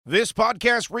This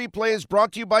podcast replay is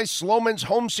brought to you by Sloman's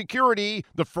Home Security.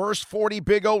 The first 40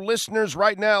 Big O listeners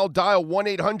right now, dial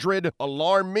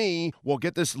 1-800-ALARM-ME, will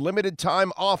get this limited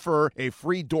time offer, a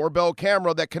free doorbell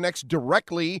camera that connects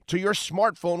directly to your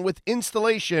smartphone with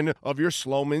installation of your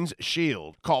Sloman's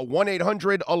Shield. Call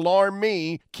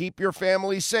 1-800-ALARM-ME. Keep your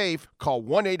family safe. Call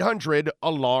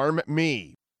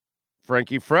 1-800-ALARM-ME.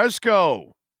 Frankie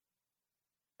Fresco.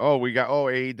 We got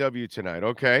AEW tonight.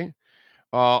 Okay.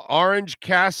 Orange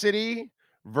Cassidy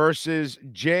versus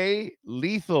Jay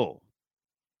Lethal.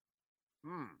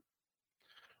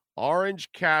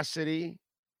 Orange Cassidy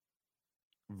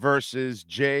versus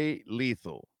Jay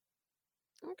Lethal.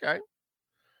 Okay.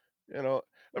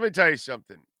 Let me tell you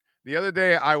something. The other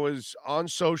day I was on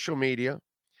social media,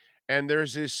 and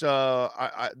there's this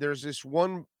there's this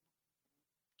one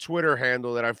Twitter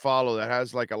handle that I follow that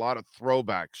has like a lot of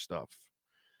throwback stuff.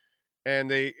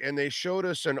 And they showed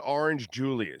us an Orange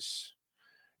Julius.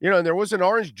 And there was an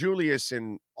Orange Julius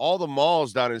in all the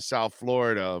malls down in South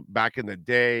Florida back in the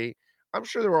day. I'm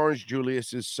sure there were Orange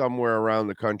Juliuses somewhere around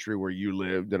the country where you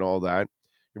lived and all that.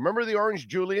 Remember the Orange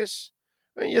Julius?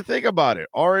 I mean, you think about it.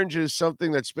 Orange is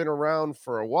something that's been around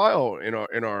for a while in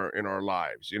our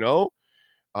lives.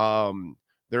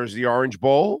 There's the Orange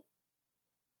Bowl,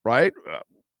 right?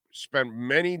 Spent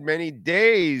many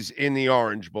days in the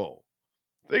Orange Bowl.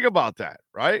 Think about that,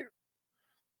 right?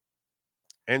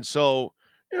 And so,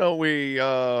 we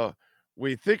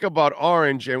think about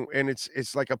Orange, and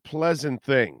it's like a pleasant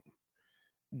thing.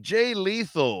 Jay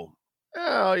Lethal,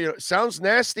 sounds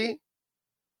nasty,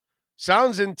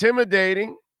 sounds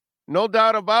intimidating, no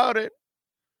doubt about it.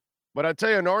 But I tell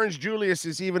you, an Orange Julius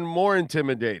is even more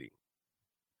intimidating.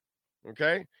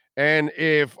 Okay, and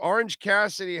if Orange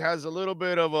Cassidy has a little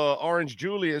bit of a Orange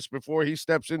Julius before he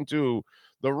steps into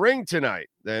the ring tonight,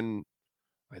 then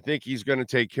I think he's going to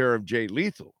take care of Jay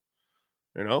Lethal.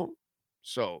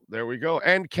 So there we go.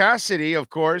 And Cassidy,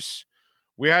 of course,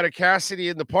 we had a Cassidy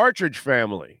in the Partridge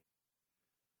Family.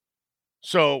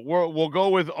 So we'll go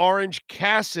with Orange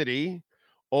Cassidy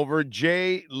over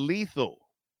Jay Lethal.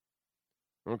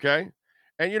 Okay.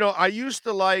 And, I used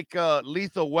to like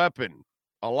Lethal Weapon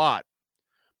a lot.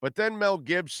 But then Mel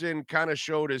Gibson kind of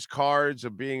showed his cards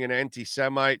of being an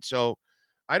anti-Semite. So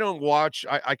I don't watch.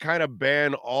 I kind of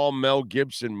ban all Mel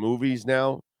Gibson movies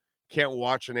now. Can't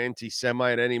watch an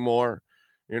anti-Semite anymore.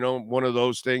 One of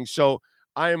those things. So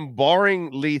I am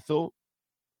barring Lethal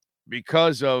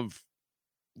because of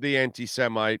the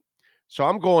anti-Semite. So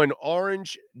I'm going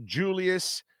Orange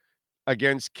Julius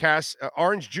against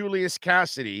Orange Julius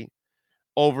Cassidy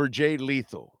over Jay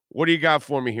Lethal. What do you got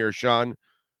for me here, Sean?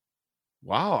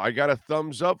 Wow, I got a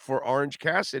thumbs up for Orange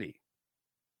Cassidy.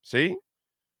 See?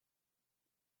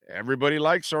 Everybody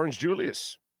likes Orange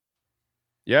Julius.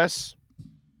 Yes?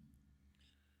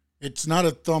 It's not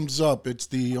a thumbs up. It's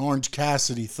the Orange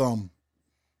Cassidy thumb.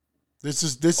 This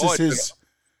is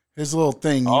his little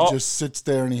thing. He just sits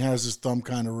there and he has his thumb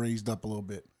kind of raised up a little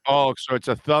bit. Oh, so it's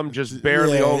a thumb just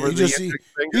barely over the index finger?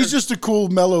 He's just a cool,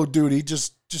 mellow dude. He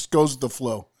just goes with the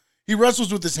flow. He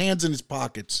wrestles with his hands in his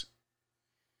pockets.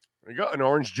 There you go. An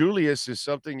Orange Julius is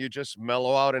something you just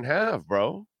mellow out and have,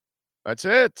 bro. That's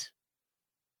it.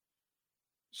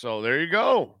 So there you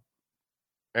go.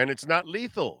 And it's not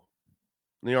lethal.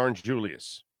 The Orange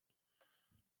Julius.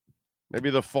 Maybe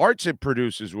the farts it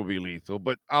produces will be lethal,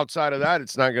 but outside of that,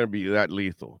 it's not going to be that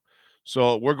lethal.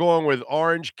 So we're going with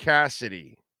Orange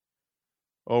Cassidy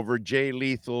over Jay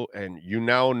Lethal, and you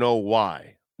now know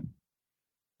why.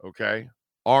 Okay?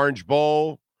 Orange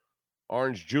Bowl,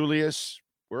 Orange Julius,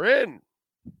 we're in.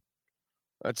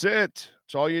 That's it.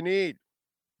 That's all you need.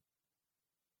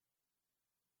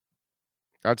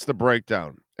 That's the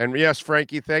breakdown. And yes,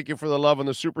 Frankie, thank you for the love on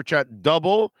the Super Chat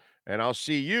double. And I'll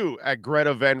see you at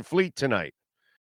Greta Van Fleet tonight.